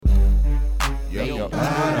Yo.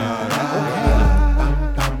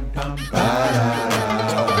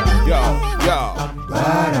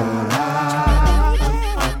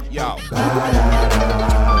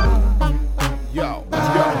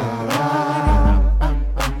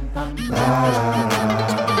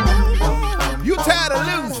 You tired of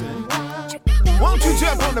losing? Won't you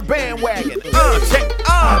jump on the bandwagon?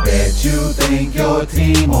 I bet you think your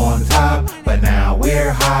team on top, but now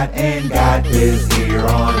we're hot and got this here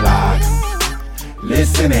on lock.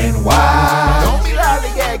 Listen and watch. Don't be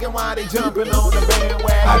lollygagging while they jumping on the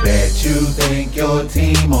bandwagon. I bet you think your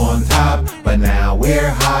team on top, but now we're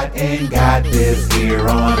hot and got this here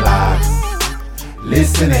on lock.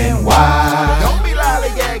 Listen and watch. Don't be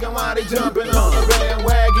lollygagging while they jumping on the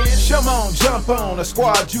bandwagon. Come on, jump on a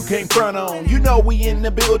squad you can't front on. You know we in the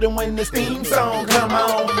building when this theme song come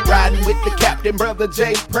on. Riding with the captain, brother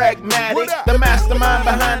J, pragmatic, the mastermind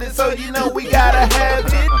behind it, so you know we gotta have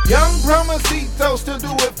it. Young Promosito still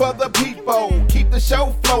do it for the people. Keep the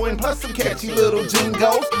show flowing, plus some catchy little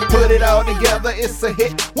jingles. Put it all together, it's a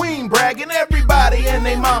hit. We ain't bragging, everybody and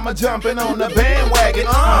they mama jumping on the bandwagon.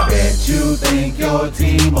 I bet you think your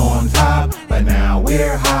team on top, but now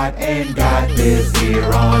we're hot and got this here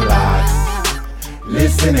on lock.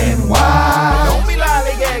 Listen and watch. Don't be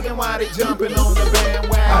lollygagging while they jumping on the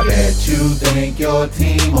bandwagon. I bet you think your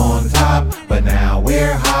team on top, but now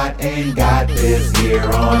we're hot and got this here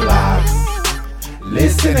on lock.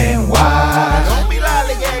 Listen and watch. Don't be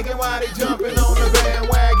lollygagging while they jumping on the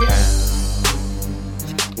bandwagon.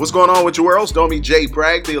 What's going on with your world? Donn J.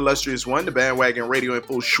 Prag, the illustrious one, the bandwagon radio in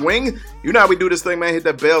full swing. You know how we do this thing, man. Hit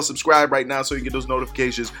that bell, subscribe right now so you get those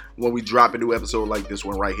notifications when we drop a new episode like this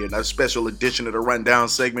one right here. Now, a special edition of the Rundown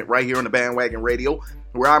segment right here on the bandwagon radio,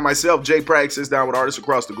 where I myself, J. Prag, sits down with artists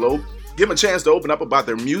across the globe, give them a chance to open up about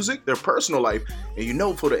their music, their personal life, and you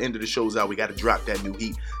know, for the end of the show's out, we got to drop that new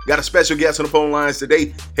heat. Got a special guest on the phone lines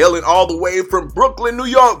today, hailing all the way from Brooklyn, New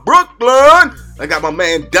York. Brooklyn! I got my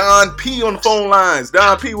man Donn P on the phone lines.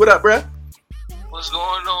 Donn P, what up, bruh? What's going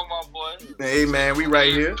on, my boy? Hey, man, we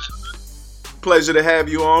right here. Pleasure to have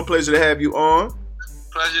you on. Pleasure to have you on.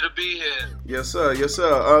 Pleasure to be here. Yes, sir. Yes,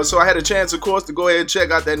 sir. So I had a chance, of course, to go ahead and check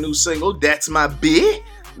out that new single, That's My Bit.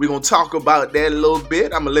 We're going to talk about that a little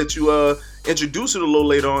bit. I'm going to let you introduce it a little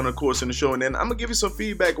later on, of course, in the show. And then I'm going to give you some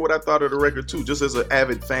feedback of what I thought of the record, too, just as an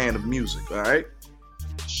avid fan of music. All right?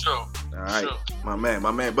 Sure. All right. Sure. My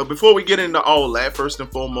man. But before we get into all that, first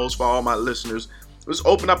and foremost, for all my listeners, let's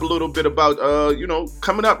open up a little bit about,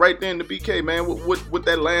 coming up right there in the BK, man. What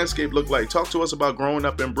that landscape look like? Talk to us about growing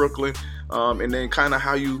up in Brooklyn, and then kind of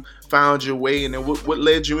how you found your way, and then what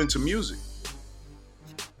led you into music.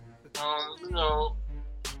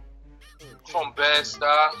 From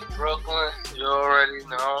Bed-Stuy, Brooklyn, you already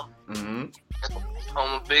know. Mm-hmm.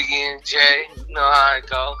 I'm a Biggie and Jay, you know how it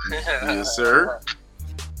go. Yes, sir.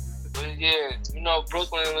 But yeah,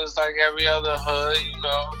 Brooklyn was like every other hood,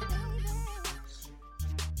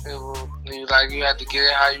 you had to get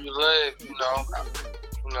it how you live,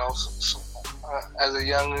 as a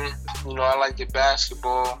youngin', I liked the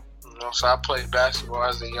basketball, so I played basketball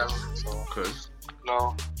as a youngin', so, Okay.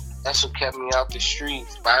 That's what kept me out the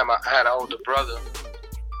streets. I had an older brother.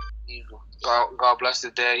 God bless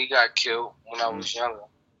the dead. He got killed when I was younger.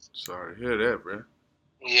 Sorry to hear that, bro.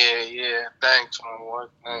 Yeah. Thanks, my boy.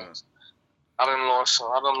 Thanks. I done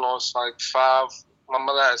lost like 5. My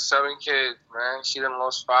mother had 7 kids, man. She done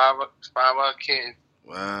lost 5 of her kids.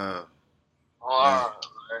 Wow. Oh,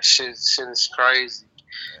 that shit is crazy.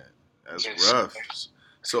 Man, that's rough.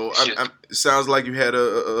 So it sounds like you had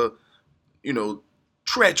a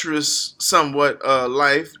treacherous somewhat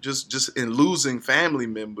life, just in losing family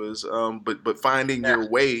members, but finding your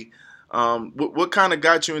way. What kind of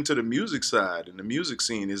got you into the music side and the music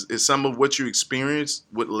scene? Is some of what you experienced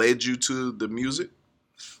what led you to the music?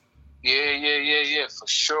 Yeah, for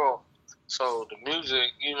sure. So the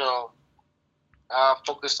music, I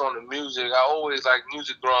focused on the music. I always liked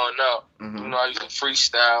music growing up. Mm-hmm. I used to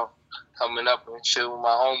freestyle coming up and chill with my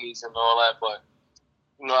homies and all that, but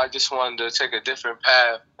I just wanted to take a different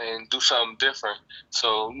path and do something different.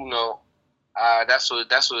 So, that's what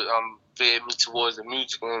veered me towards the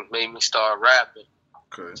music and made me start rapping.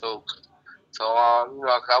 Okay. So I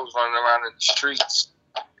was running around in the streets,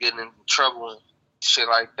 getting in trouble and shit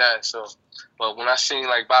like that. So, but when I seen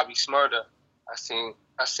like Bobby Smurda, I seen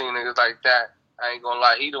niggas like that. I ain't gonna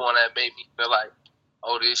lie, he the one that made me feel like,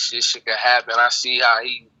 oh, this shit could happen. I see how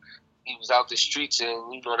he was out the streets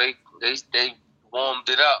and they warmed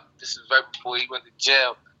it up. This is right before he went to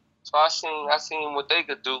jail. So I seen what they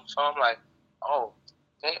could do. So I'm like, oh,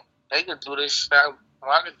 they could do this.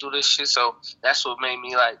 well, I could do this shit. So that's what made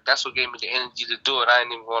me like. That's what gave me the energy to do it. I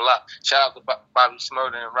ain't even gonna lie. Shout out to Bobby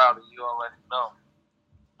Smurder and Rowdy. You already know.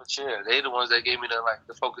 But yeah, they the ones that gave me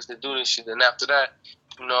the focus to do this shit. And after that,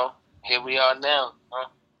 here we are now.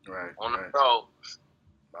 Right. On the road.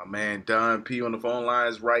 My man Donn P on the phone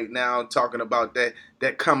lines right now, talking about that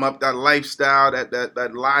come up, that lifestyle,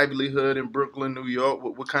 that livelihood in Brooklyn, New York.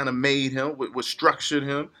 What kind of made him? What structured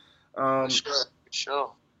him? For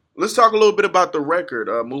sure. Let's talk a little bit about the record.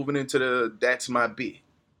 Moving into the That's My Beat.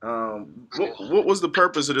 What was the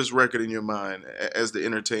purpose of this record in your mind, as the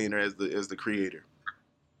entertainer, as the creator?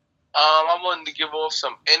 I wanted to give off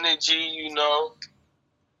some energy, I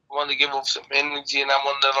wanted to give off some energy, and I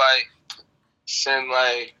wanted to send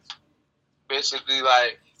basically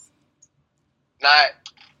not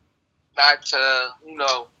to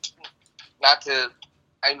not to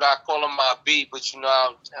I call her my B, but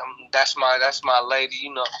that's my lady.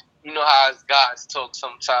 You know how as guys talk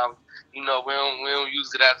sometimes. We don't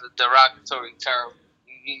use it as a derogatory term.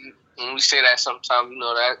 When we say that sometimes,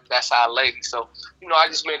 that's our lady. So I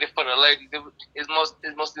just made it for the ladies. It's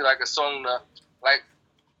mostly like a song to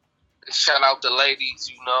shout out the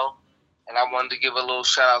ladies, and I wanted to give a little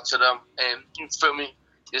shout out to them. And you feel me?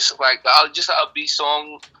 Just just an upbeat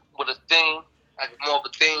song with a theme, like more of a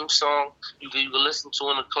theme song you can listen to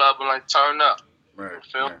in the club and turn up. Right. You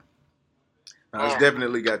feel? Right. Now, it's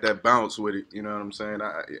definitely got that bounce with it. You know what I'm saying?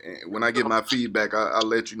 When I get my feedback, I'll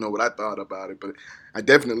let you know what I thought about it. But I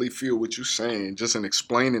definitely feel what you're saying just in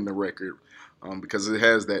explaining the record, because it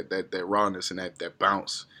has that rawness and that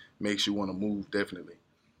bounce, makes you want to move. Definitely.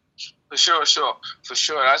 For sure.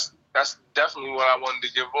 That's definitely what I wanted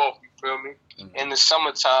to give off. You feel me? Mm-hmm. In the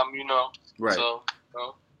summertime, Right. So,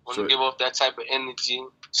 want to give off that type of energy,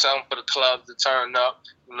 something for the club to turn up.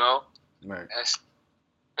 Right. That's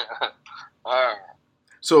all right.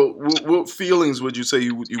 So, what feelings would you say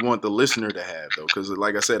you want the listener to have, though? Because,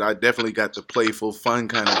 like I said, I definitely got the playful, fun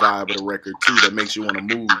kind of vibe of the record too, that makes you want to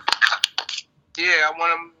move. Yeah, I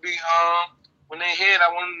want them to be when they hear it,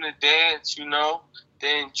 I want them to dance.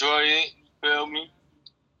 They enjoy it. You feel me?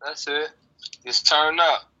 That's it. Just turn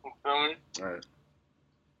up. You feel me? Right.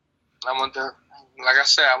 I want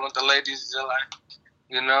I want the ladies to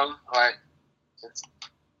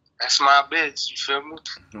that's my bitch. You feel me?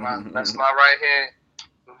 That's my right hand.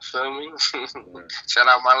 You feel me? Shout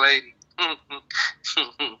out my lady.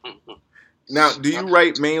 Now, do you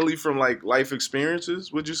write mainly from life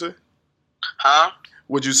experiences? Would you say? Huh?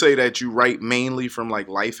 Would you say that you write mainly from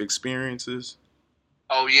life experiences?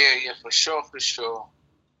 Oh yeah, for sure.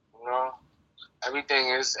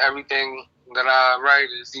 Everything that I write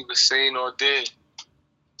is either seen or did.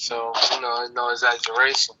 So, no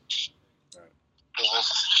exaggeration.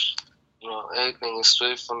 Everything is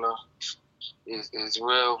straight from is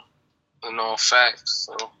real and all facts.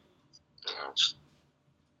 So,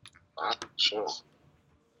 sure.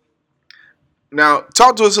 Now,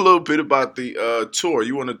 talk to us a little bit about the tour.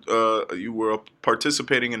 You were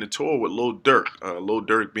participating in the tour with Lil Durk. Lil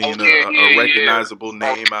Durk being a recognizable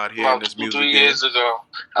name out here in this music game. 3 years ago,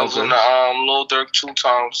 I was on the Lil Durk 2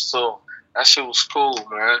 times, so that shit was cool,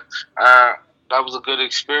 man. That was a good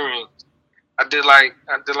experience. I did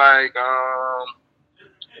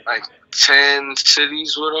 10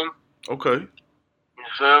 cities with him. Okay. You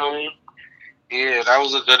feel me? Yeah, that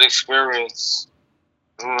was a good experience.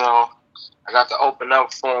 I got to open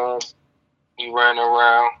up for him. He ran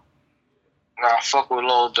around. I fuck with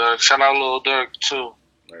Lil Durk. Shout out Lil Durk too.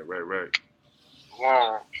 Right.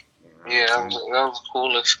 Wow. Yeah, that was a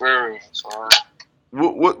cool experience. Man.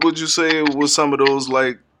 What would you say was some of those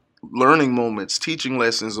learning moments, teaching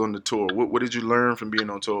lessons on the tour? What did you learn from being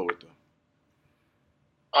on tour with them?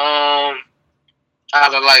 How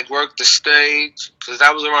to work the stage, because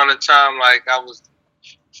that was around the time I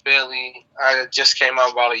had just came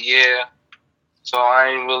out about a year, so I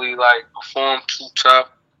ain't really performed too tough.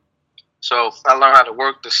 So I learned how to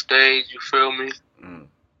work the stage. You feel me? Mm.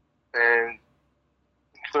 And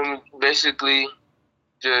you feel me? Basically,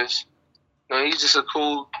 just he's just a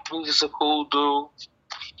cool dude.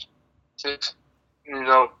 Just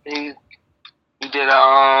he did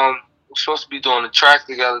we're supposed to be doing a track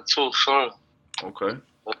together too soon. Okay.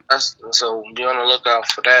 So be on the lookout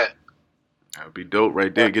for that. That would be dope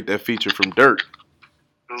right there. Get that feature from Dirk.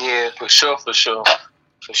 Yeah, for sure.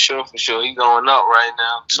 He going up right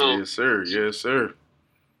now too. Yes, sir.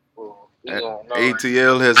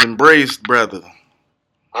 ATL has embraced, brother.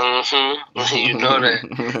 Mm-hmm. You know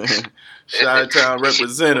that. Chi-Town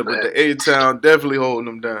represented, but the A-Town definitely holding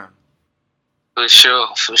them down. For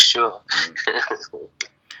sure.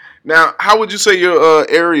 Now, how would you say your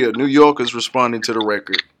area, New York, is responding to the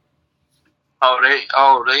record?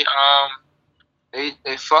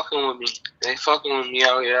 They fucking with me. They fucking with me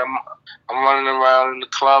out here. I'm running around in the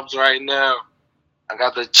clubs right now. I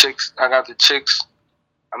got the chicks.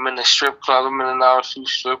 I'm in the strip club. I'm in a few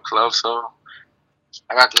strip clubs. So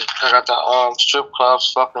I got the strip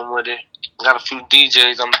clubs fucking with it. I got a few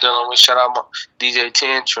DJs I'm dealing with. Shout out my DJ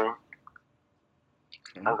Tantrum.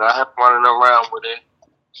 I got him running around with it.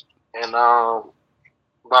 And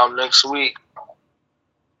about next week,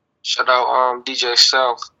 shout out DJ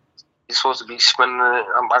Self. He's supposed to be spinning it.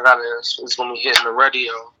 It's gonna be hitting the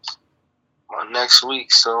radio next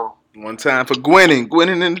week. So one time for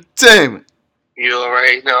Gwenning Entertainment. You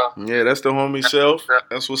already know. Yeah, that's the homie Self.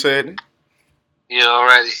 That's what's happening. You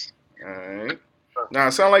already. All right. Now,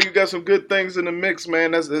 it sounds like you got some good things in the mix,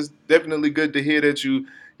 man. That's definitely good to hear that you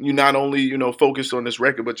not only, focused on this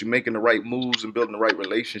record, but you're making the right moves and building the right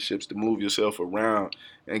relationships to move yourself around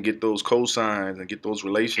and get those cosigns and get those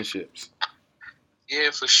relationships.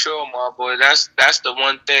 Yeah, for sure, my boy. That's the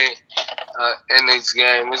one thing in this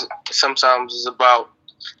game. Sometimes it's about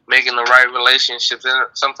making the right relationships, and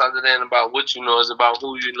sometimes it ain't about what you know. It's about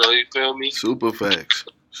who you know. You feel me? Super facts.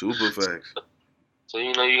 So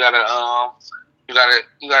you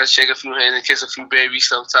gotta shake a few hands and kiss a few babies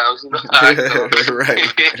sometimes. You know how I go. Right.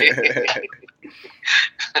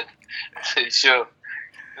 Sure.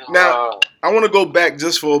 Now, I want to go back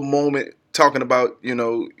just for a moment, talking about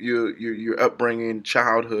your upbringing,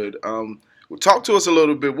 childhood. Talk to us a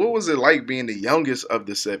little bit. What was it like being the youngest of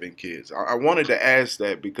the 7 kids? I wanted to ask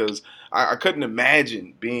that because I couldn't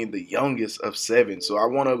imagine being the youngest of 7. So I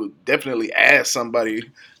want to definitely ask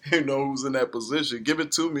somebody, who's in that position. Give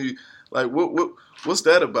it to me. Like, what's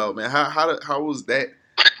that about, man? How was that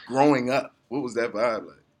growing up? What was that vibe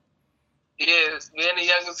like? Yeah, being the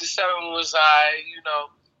youngest of 7 was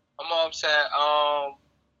my mom said I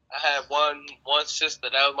had one sister.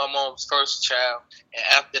 That was my mom's first child, and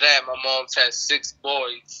after that, my mom's had 6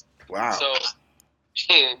 boys. Wow. So,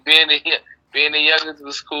 yeah, being the youngest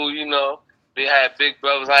was cool. We had big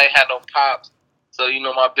brothers. I ain't had no pops, so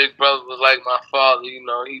my big brother was like my father.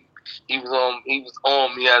 He was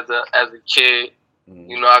on me as a kid.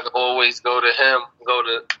 Mm-hmm. I could always go to him.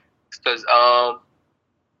 Because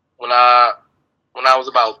when I was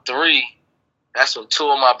about 3, that's when 2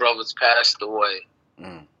 of my brothers passed away.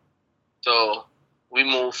 Mm. So we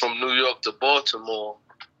moved from New York to Baltimore.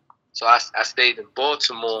 So I stayed in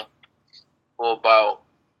Baltimore for about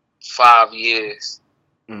 5 years.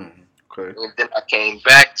 Okay. And then I came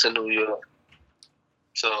back to New York.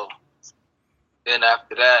 So then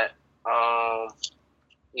after that,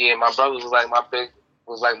 my brother was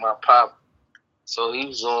like my pop. So he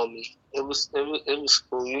was on me. It was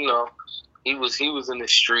cool, He was in the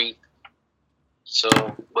street. So,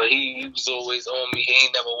 but he was always on me. He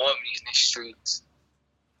ain't never want me in the streets.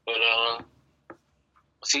 But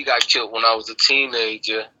he got killed when I was a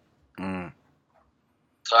teenager. Mm.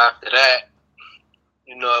 So after that,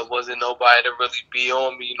 it wasn't nobody to really be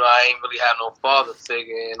on me. I ain't really had no father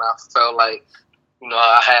figure, and I felt like,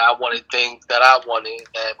 I wanted things that I wanted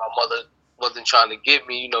that my mother wasn't trying to give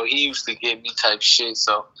me. He used to give me type shit.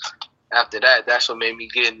 So after that, that's what made me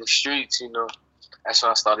get in the streets. That's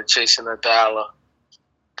when I started chasing a dollar.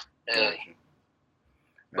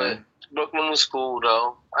 But Brooklyn was cool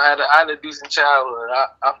though. I had a decent childhood.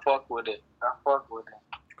 I fuck with it.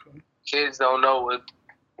 Okay. Kids don't know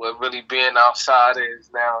what really being outside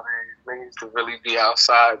is nowadays. They used to really be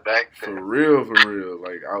outside back then. For real,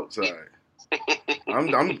 like outside.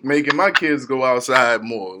 I'm making my kids go outside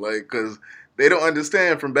more, like, cause they don't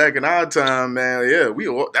understand from back in our time, man. Yeah,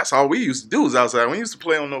 that's all we used to do was outside. We used to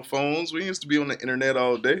play on no phones. We used to be on the internet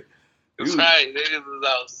all day. Right, niggas was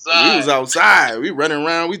outside. We was outside. We running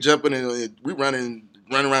around. We jumping in. We running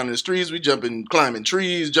around in the streets. We climbing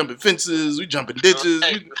trees, jumping fences. We jumping ditches.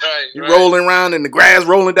 You rolling around in the grass,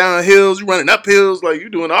 rolling down hills. You running up hills. Like, you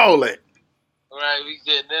doing all that. Right, we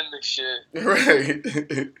getting in the shit. Right,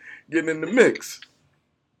 getting in the mix.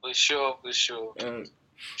 For sure. Sure.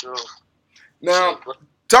 Now,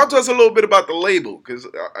 talk to us a little bit about the label, because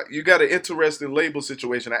you got an interesting label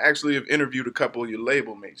situation. I actually have interviewed a couple of your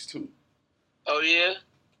label mates too. Oh, yeah?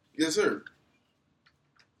 Yes, sir.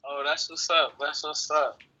 Oh, that's what's up.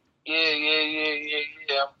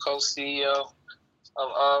 Yeah. I'm co-CEO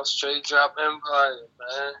of Straight Drop Empire,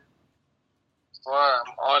 man. Wow,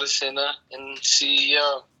 I'm artist and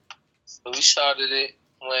CEO. So we started it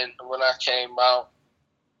when I came out.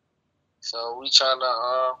 So we trying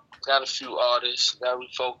to got a few artists that we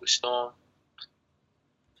focused on.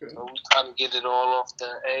 Okay. So we trying to get it all off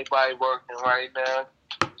everybody working right now.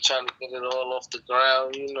 Trying to get it all off the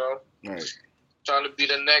ground, Right. Trying to be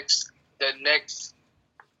the next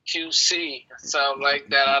QC, something like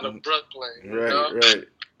that, out of Brooklyn. You know? Right.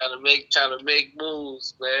 Trying to make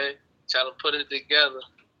moves, man. Trying to put it together.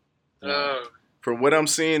 From what I'm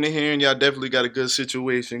seeing and hearing, y'all definitely got a good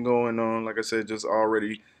situation going on. Like I said, just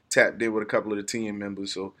already tapped in with a couple of the team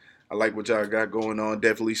members. So I like what y'all got going on.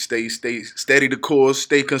 Definitely stay steady the course,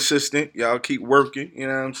 stay consistent. Y'all keep working, you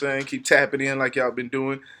know what I'm saying? Keep tapping in like y'all been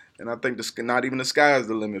doing. And I think not even the sky is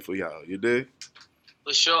the limit for y'all. You dig?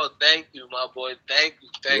 For sure. Thank you, my boy. Thank you.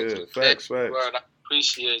 Facts. Word. I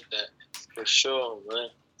appreciate that. For sure, man.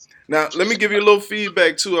 Now, let me give you a little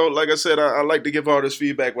feedback, too. Like I said, I like to give artists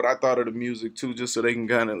feedback what I thought of the music, too, just so they can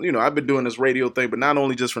kind of, I've been doing this radio thing, but not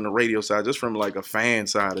only just from the radio side, just from, like, a fan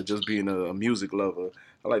side of just being a music lover.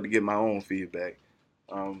 I like to give my own feedback.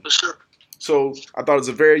 For sure. So I thought it was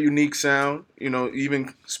a very unique sound,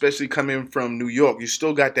 even especially coming from New York. You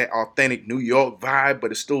still got that authentic New York vibe,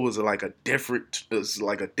 but it still was like a different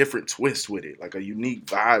twist with it, like a unique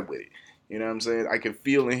vibe with it. You know what I'm saying? I can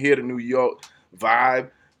feel and hear the New York vibe,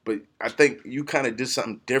 but I think you kind of did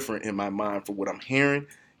something different in my mind for what I'm hearing.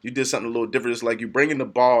 You did something a little different. It's like you bring in the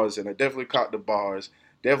bars, and I definitely caught the bars,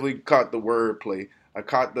 definitely caught the wordplay. I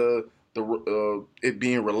caught the it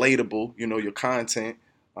being relatable, your content.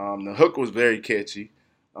 The hook was very catchy.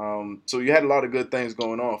 So you had a lot of good things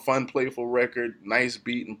going on. Fun, playful record, nice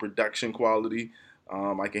beat and production quality.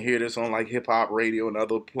 I can hear this on like hip hop radio and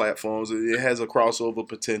other platforms. It has a crossover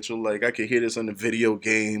potential. Like I can hear this in a video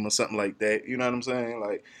game or something like that. You know what I'm saying?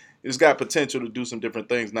 Like it's got potential to do some different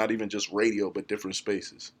things, not even just radio, but different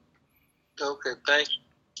spaces. Okay, thank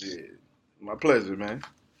you. Yeah, my pleasure, man.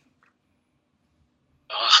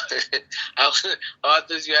 I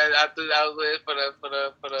thought you had. I was waiting for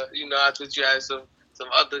the. I thought you had some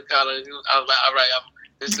other kind of. I was like, all right,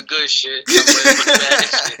 this is good shit. I'm waiting for the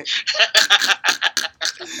bad shit.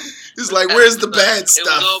 It's like, where's the bad stuff? It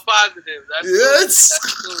was all positive. That's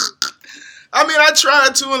cool. I mean, I try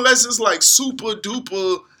to, unless it's like super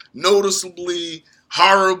duper noticeably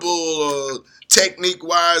horrible, technique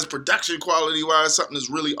wise, production quality wise, something is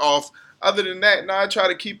really off. Other than that, no, I try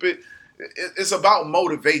to keep it. It's about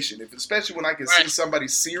motivation, especially when I can see somebody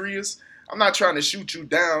serious. I'm not trying to shoot you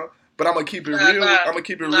down, but I'm gonna keep it real. I'm gonna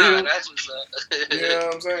keep it real. That's what's up. You know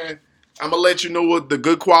what I'm saying? I'm gonna let you know what the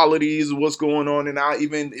good qualities, what's going on, and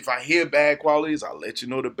even if I hear bad qualities, I'll let you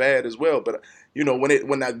know the bad as well. But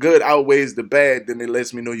when that good outweighs the bad, then it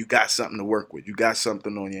lets me know you got something to work with. You got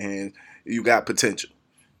something on your hands. You got potential.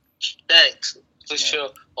 Thanks for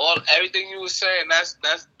sure. Everything you were saying, that's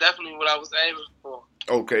definitely what I was aiming for.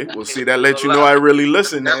 Okay, well, see, that lets you know I really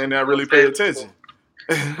listen and I really pay attention.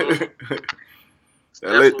 That's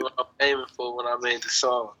what I'm aiming for when I made the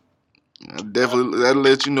song. Definitely, that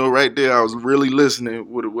lets you know right there I was really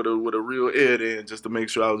listening with a real ear there, just to make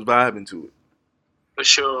sure I was vibing to it. For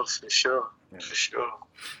sure.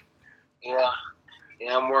 Yeah,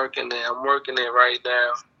 I'm working it. I'm working it right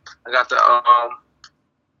now. I got the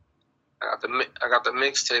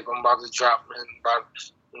mixtape. I'm about to drop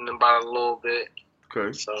in about a little bit.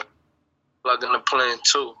 Okay. So, Plugging and Playing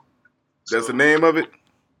 2. That's the name of it?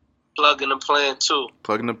 Plugging and Playing 2.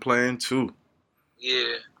 Plugging and Playing 2. Yeah.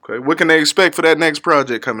 Okay. What can they expect for that next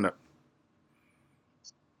project coming up?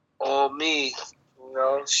 All me.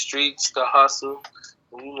 Streets, the hustle.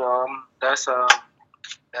 I'm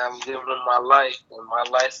giving them my life, and my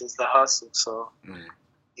life is the hustle. So,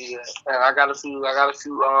 yeah. And I got a few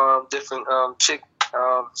different chick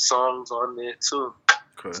songs on there too.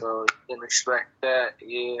 Okay. So you can expect that,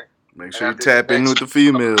 yeah. Make sure you tap in with the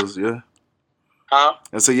females, yeah. Huh?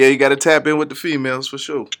 And so you got to tap in with the females for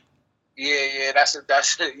sure. Yeah. That's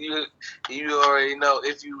it. You already know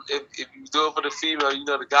if you do it for the female,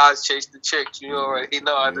 the guys chase the chicks. You already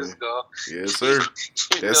know how this go. Yes, sir.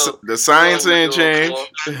 The science ain't changed.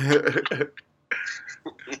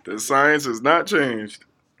 The science has not changed.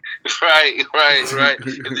 Right. If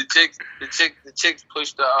the chicks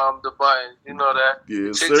push the button, you know that.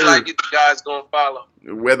 Yes, chicks sir. like it, the guys gonna follow.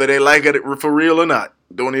 Whether they like it for real or not,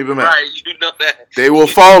 don't even matter. Right, you know that. They will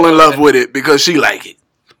fall in love with it because she like it.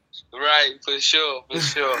 Right, for sure. For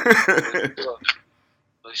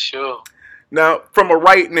sure. Now, from a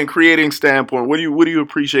writing and creating standpoint, what do you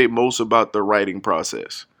appreciate most about the writing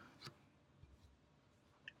process?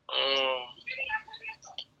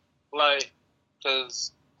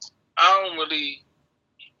 Cause I don't really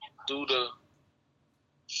do the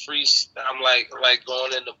freestyle. I'm like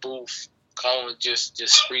going in the booth, calling just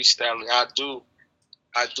freestyling. I do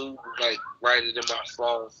like write it in my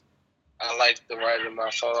phone. I like to write it in my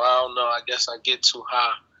phone. I don't know. I guess I get too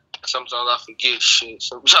high. Sometimes I forget shit.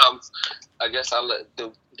 Sometimes I guess I let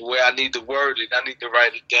the way I need to word it. I need to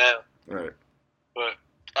write it down. Right. But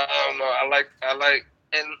I don't know. I like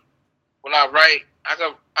and when I write, I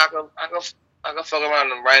can fuck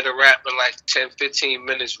around and write a rap in like 10, 15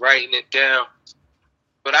 minutes writing it down.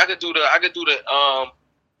 But I could do the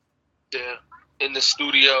in the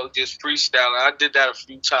studio just freestyling. I did that a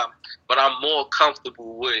few times, but I'm more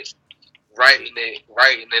comfortable with writing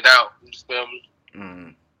it out. You feel me?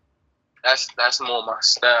 Mm. That's more my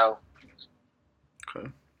style. Okay.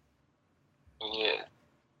 Yeah.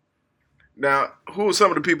 Now, who are some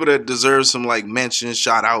of the people that deserve some like mentions,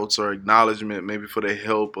 shout outs, or acknowledgement, maybe for their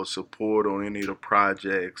help or support on any of the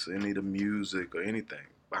projects, any of the music, or anything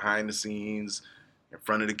behind the scenes, in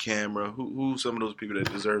front of the camera? Who's some of those people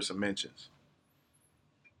that deserve some mentions?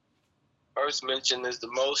 First mention is the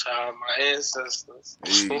Most High, my ancestors.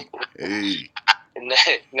 Hey. And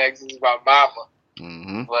next is my mama.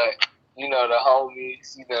 Mm-hmm. But the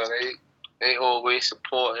homies, they always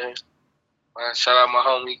supporting. Man, shout out my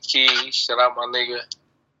homie Key. Shout out my nigga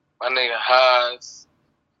Haas.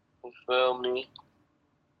 You feel me?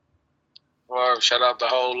 Or shout out the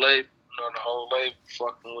whole label. The whole label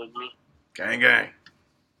fucking with me. Gang, gang.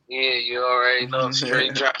 Yeah, you already know.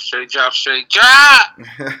 Straight drop.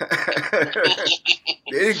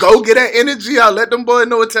 There you go, get that energy out. Let them boys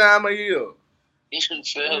know what time of year. You feel me?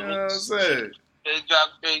 You know what I'm saying?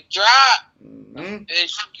 Straight drop. Mm-hmm.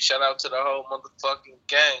 Shout out to the whole motherfucking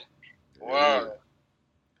gang. Wow.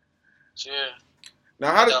 Yeah.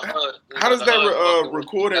 Now, how does that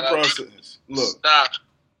recording process look? Stop.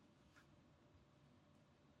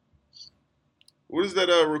 What does that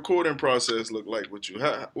recording process look like with you?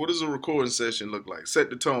 What does a recording session look like? Set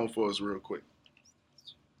the tone for us real quick.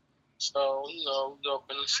 So, we go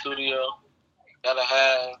up in the studio. Gotta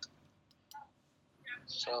have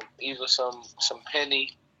either some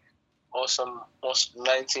Henny or some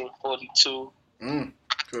 1942.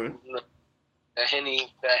 Okay. That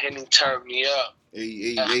Henny turned me up.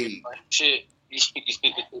 Hey. Shit.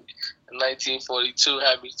 1942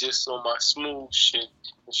 had me just on my smooth shit.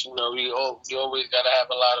 But, we always gotta have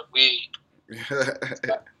a lot of weed. You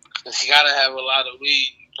gotta have a lot of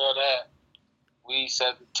weed. You know that. Weed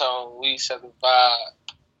set the tone. Weed set the vibe.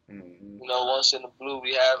 Mm-hmm. Once in the blue,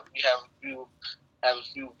 we have a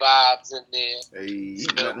few vibes in there. Hey,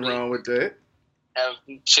 nothing wrong with that. Have a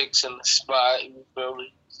few chicks in the spot. You feel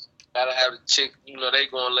me? Gotta have a chick. They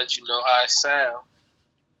gonna let you know how it sound.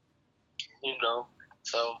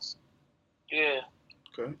 So yeah.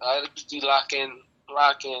 Okay. I just be locking.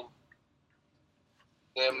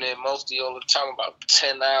 Damn near mostly all the time, about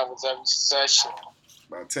 10 hours every session.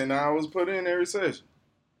 About 10 hours put in every session.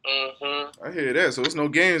 Mm-hmm. I hear that. So it's no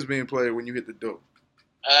games being played when you hit the door.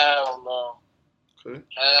 Hell no. Okay.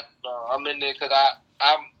 Hell no. I'm in there because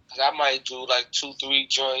I might do like 2-3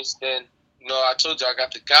 joints. Then I told you I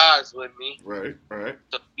got the guys with me. Right.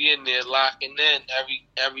 So be in there locking in every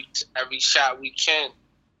shot we can.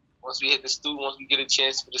 Once we hit the studio, once we get a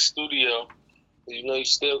chance for the studio, you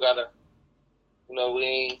still gotta. We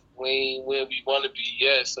ain't where we want to be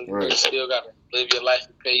yet, so you still gotta live your life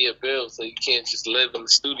and pay your bills. So you can't just live in the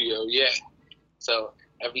studio yet. So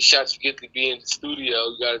every shot you get to be in the studio,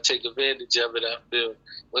 you gotta take advantage of it. I feel.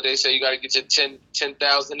 What they say, you gotta get your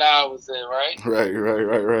 10,000 hours in, right?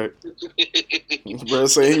 Right. Bro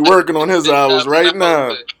say he working on his hours right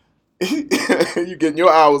now. You getting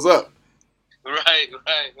your hours up. Right.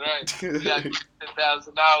 You got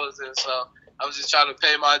 10,000 hours in, so I'm just trying to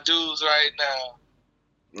pay my dues right now.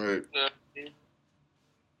 Right.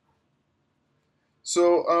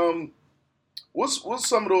 So, what's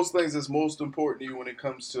some of those things that's most important to you when it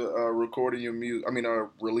comes to recording your music?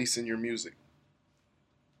 Releasing your music.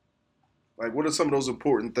 Like, what are some of those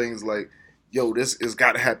important things? Like, yo, this has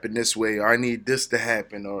got to happen this way, or I need this to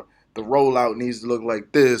happen, or the rollout needs to look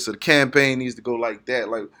like this, or the campaign needs to go like that.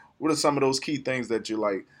 Like, what are some of those key things that you're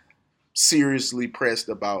like seriously pressed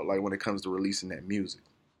about, like when it comes to releasing that music?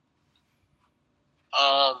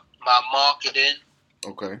 My marketing.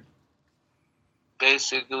 Okay.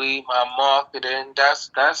 Basically, my marketing.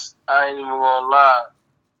 That's I ain't even gonna lie.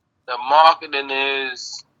 The marketing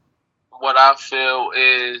is what I feel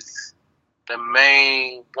is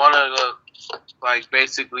one of the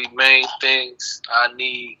basically main things I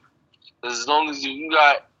need. As long as if you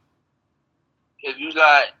got,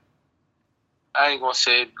 I ain't gonna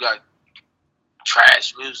say if you got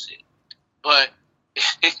trash music, but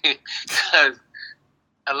because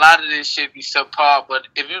a lot of this shit be subpar. But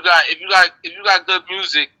if you got good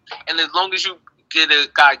music, and as long as you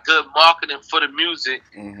got good marketing for the music,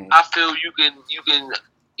 mm-hmm. I feel you can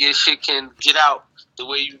your shit can get out the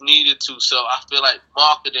way you need it to. So I feel like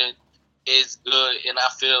marketing is good, and I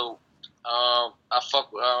feel I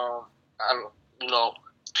fuck with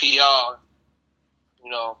PR.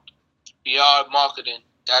 PR and marketing.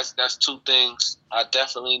 That's two things I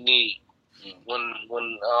definitely need when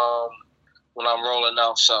I'm rolling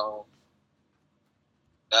out. So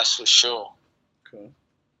that's for sure. Okay.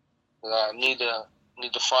 I need to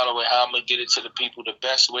find a way how I'm gonna get it to the people. The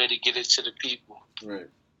best way to get it to the people. Right.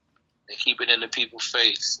 And keep it in the people's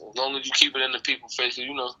face. As long as you keep it in the people's face,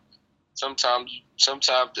 you know, sometimes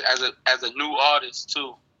as a new artist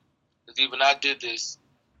too, because even I did this,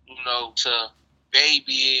 you know, to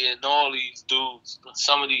Baby and all these dudes,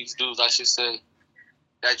 some of these dudes, I should say,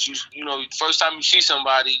 that you know, first time you see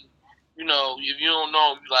somebody, you know, if you don't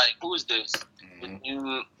know them, you're like, who is this? Mm-hmm.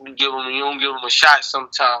 You don't give them a shot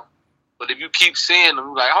sometimes. But if you keep seeing them,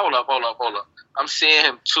 you're like, hold up. I'm seeing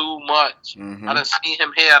him too much. Mm-hmm. I done seen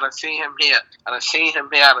him here. I done seen him here. I done seen him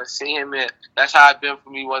here. I done seen him here. That's how it been for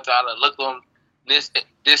me once I done looked on this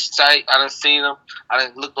site. I done seen him. I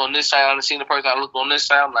done looked on this site. I done seen the person. I looked on this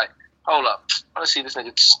site. I'm like, hold up. I done seen this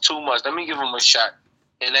nigga too much. Let me give him a shot.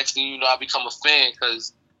 And next thing you know, I become a fan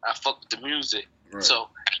because I fuck with the music. Right. So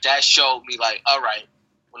that showed me like, all right,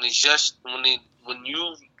 when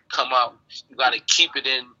you come out, you gotta keep it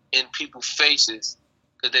in people's faces,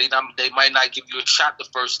 because they might not give you a shot the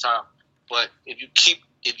first time, but if you keep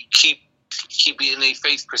it in their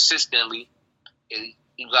face persistently,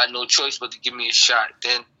 you got no choice but to give me a shot.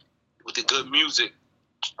 Then with the good music,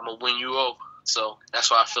 I'm gonna win you over. So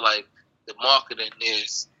that's why I feel like the marketing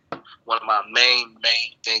is one of my main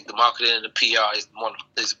things. The marketing and the PR is my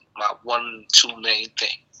 2 main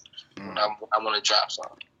things when I want to drop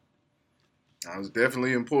something. Those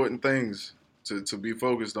definitely important things to be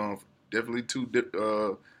focused on. Definitely two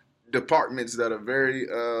departments that are very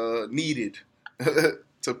needed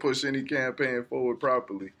to push any campaign forward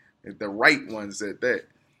properly. And the right ones at that,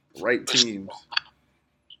 right teams.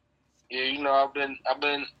 Yeah, you know, I've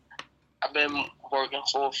been working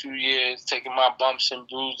for a few years, taking my bumps and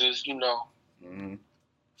bruises, you know. Mm-hmm.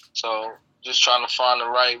 So just trying to find the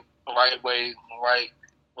right way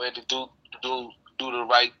to do the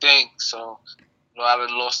right thing. So, you know, I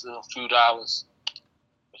done lost a few dollars.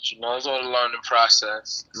 But, you know, it's all a learning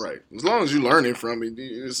process. Right. As long as you learn it from it,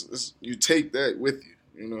 you take that with you,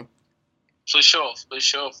 you know. For sure.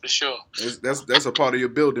 That's a part of your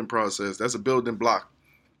building process. That's a building block.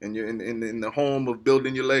 And you're in the home of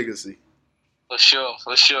building your legacy. For sure.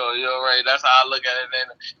 You're right. That's how I look at it.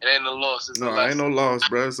 It ain't a loss. It's a lesson. Ain't no loss,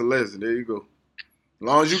 bro. It's a lesson. There you go. As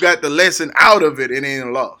long as you got the lesson out of it, it ain't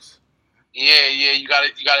a loss. Yeah. You gotta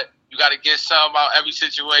get something out every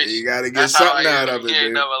situation. You gotta get something out of it. You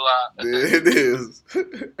ain't never lie. There it is. You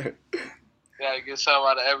gotta get something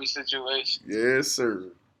out of every situation. Yes,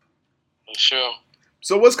 sir. For sure.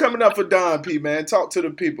 So what's coming up for Donn P, man? Talk to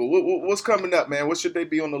the people. What's coming up, man? What should they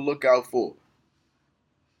be on the lookout for?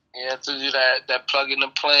 Yeah, I told you that Plug in the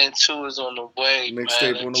Plan 2 is on the way.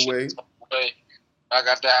 Mixtape on the way. I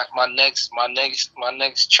got that my next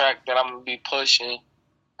track that I'm gonna be pushing.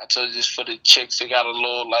 I told you this for the chicks. It got a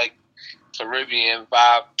little like Caribbean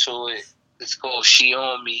vibe to it. It's called She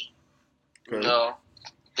On Me. Okay. You know,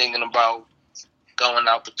 thinking about going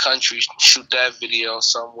out the country, shoot that video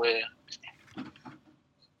somewhere.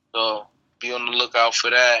 So be on the lookout for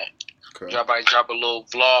that. Okay. I drop a little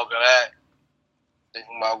vlog of that.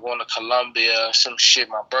 Thinking about going to Colombia or some shit.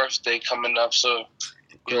 My birthday coming up, so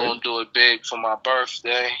we're gonna do it big for my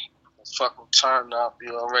birthday. Let's fucking turn up.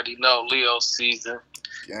 You already know Leo season.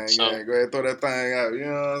 Gang. Go ahead, throw that thing out. You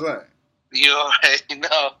know what I'm saying? You already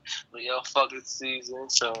know Leo fucking season.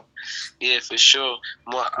 So yeah, for sure.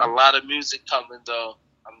 A lot of music coming though.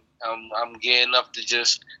 I'm getting up to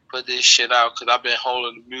just put this shit out because I've been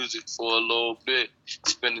holding the music for a little bit,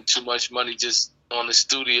 spending too much money just on the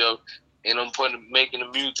studio, and I'm making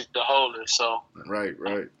the music to hold it. So right.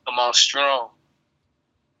 I'm out strong.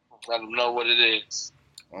 Let them know what it is.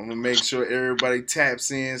 I'm gonna make sure everybody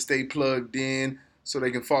taps in, stay plugged in, so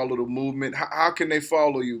they can follow the movement. How can they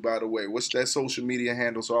follow you, by the way? What's that social media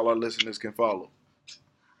handle so all our listeners can follow?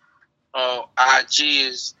 IG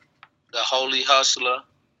is The Holy Hustler.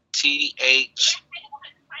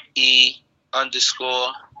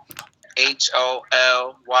 THE_HOLYHUSTLER,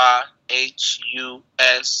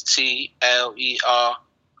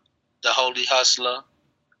 The Holy Hustler.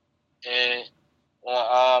 And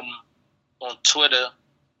on Twitter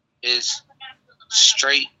is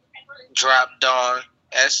Straight Drop Donn,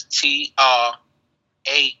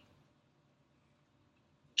 STR8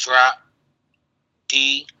 Drop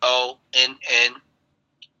DONN. You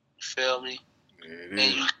feel me?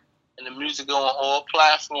 And the music on all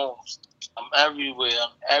platforms. I'm everywhere.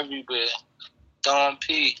 Donn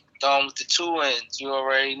P. Donn with the 2 N's. You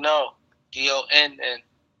already know. DONN.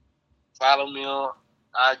 Follow me on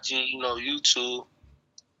IG, you know, YouTube.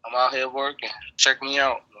 I'm out here working. Check me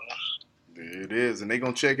out. There it is, and they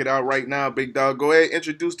gonna check it out right now, big dog. Go ahead,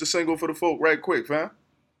 introduce the single for the folk right quick, fam.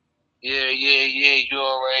 Yeah. You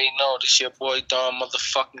already know this your boy Donn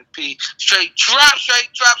motherfucking P. Straight drop.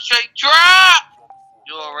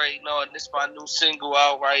 You already know, and this my new single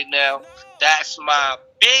out right now. That's my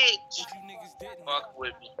bitch. Fuck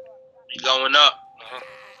with me. We going up.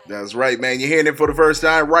 That's right, man. You're hearing it for the first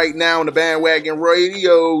time right now on the Bandwagon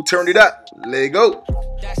Radio. Turn it up. Let go.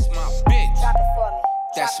 That's my bitch.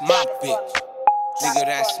 That's my bitch. Nigga,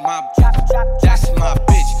 that's my bitch. That's my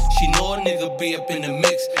bitch. She know a nigga be up in the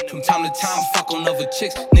mix. From time to time, fuck on other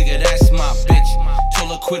chicks. Nigga, that's my bitch.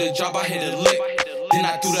 Told her quit a job, I hit a lick. Then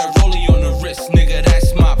I threw that rollie on the wrist. Nigga,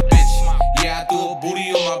 that's my bitch. Yeah, I threw a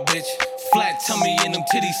booty on my bitch. Flat tummy and them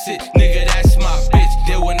titties sit. Nigga, that's my bitch.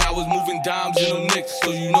 There when I was moving dimes in them nicks.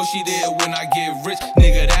 So you know she there when I get rich.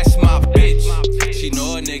 Nigga, that's my bitch. She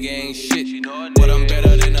know a nigga ain't shit. But I'm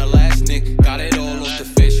better than the last nigga. Got it all off the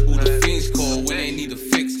fish. Who the fiends call when they need a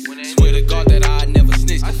fix. Swear to God that I never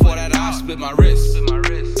snitch. Before that I split my wrist.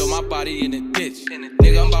 Throw my body in the ditch.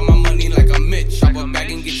 Nigga, I'm about my money like I'm Mitch. Chop her back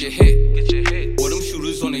and get your hit. Boy, them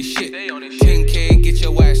shooters on their shit. 10K, get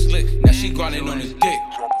your ass slick. Now she grinding on his dick.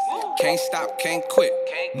 Can't stop, can't quit.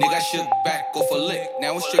 Nigga, I shook back off a lick.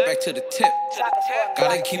 Now it's straight back to the tip.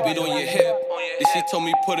 Gotta keep it on your hip. Then she told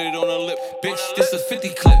me put it on her lip. Bitch, this a 50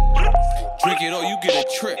 clip. Drink it or you get a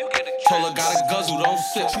trip. Told her gotta guzzle, don't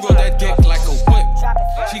sip. She rode that dick like a whip.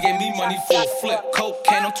 She gave me money for a flip.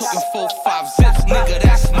 Cocaine, I'm talking 4-5 zips. Nigga,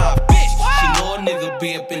 that's my bitch. She know a nigga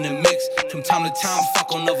be up in the mix. From time to time,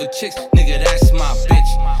 fuck on other chicks. Nigga, that's my bitch.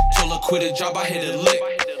 Told her quit a job, I hit a lick.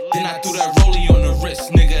 Then I threw that rollie on the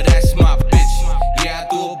wrist. Nigga, that's my bitch. Yeah, I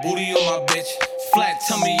threw a booty on my bitch. Flat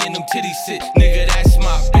tummy and them titties sit. Nigga, that's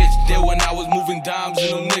my bitch. There when I was moving dimes in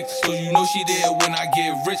them nicks. So you know she there when I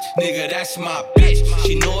get rich. Nigga, that's my bitch.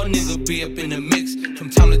 She know a nigga be up in the mix. From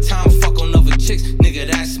time to time, fuck on other chicks.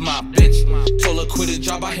 Nigga, that's my bitch. Told her quit a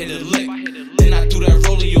job, I hit a lick. Then I threw that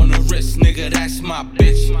rollie on the wrist. Nigga, that's my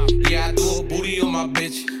bitch. Yeah, I threw a booty on my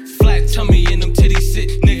bitch. Flat tummy and them titties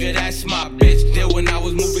sit. Nigga, that's my bitch. There when I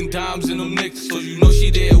was moving dimes in them nicks. So you know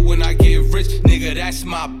she there when I get rich. Nigga, that's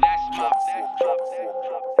my bitch.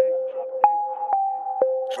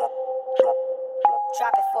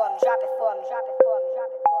 Drop it for me, drop it for me, drop it for me, drop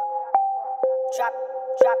it for me, drop it for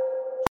me. Drop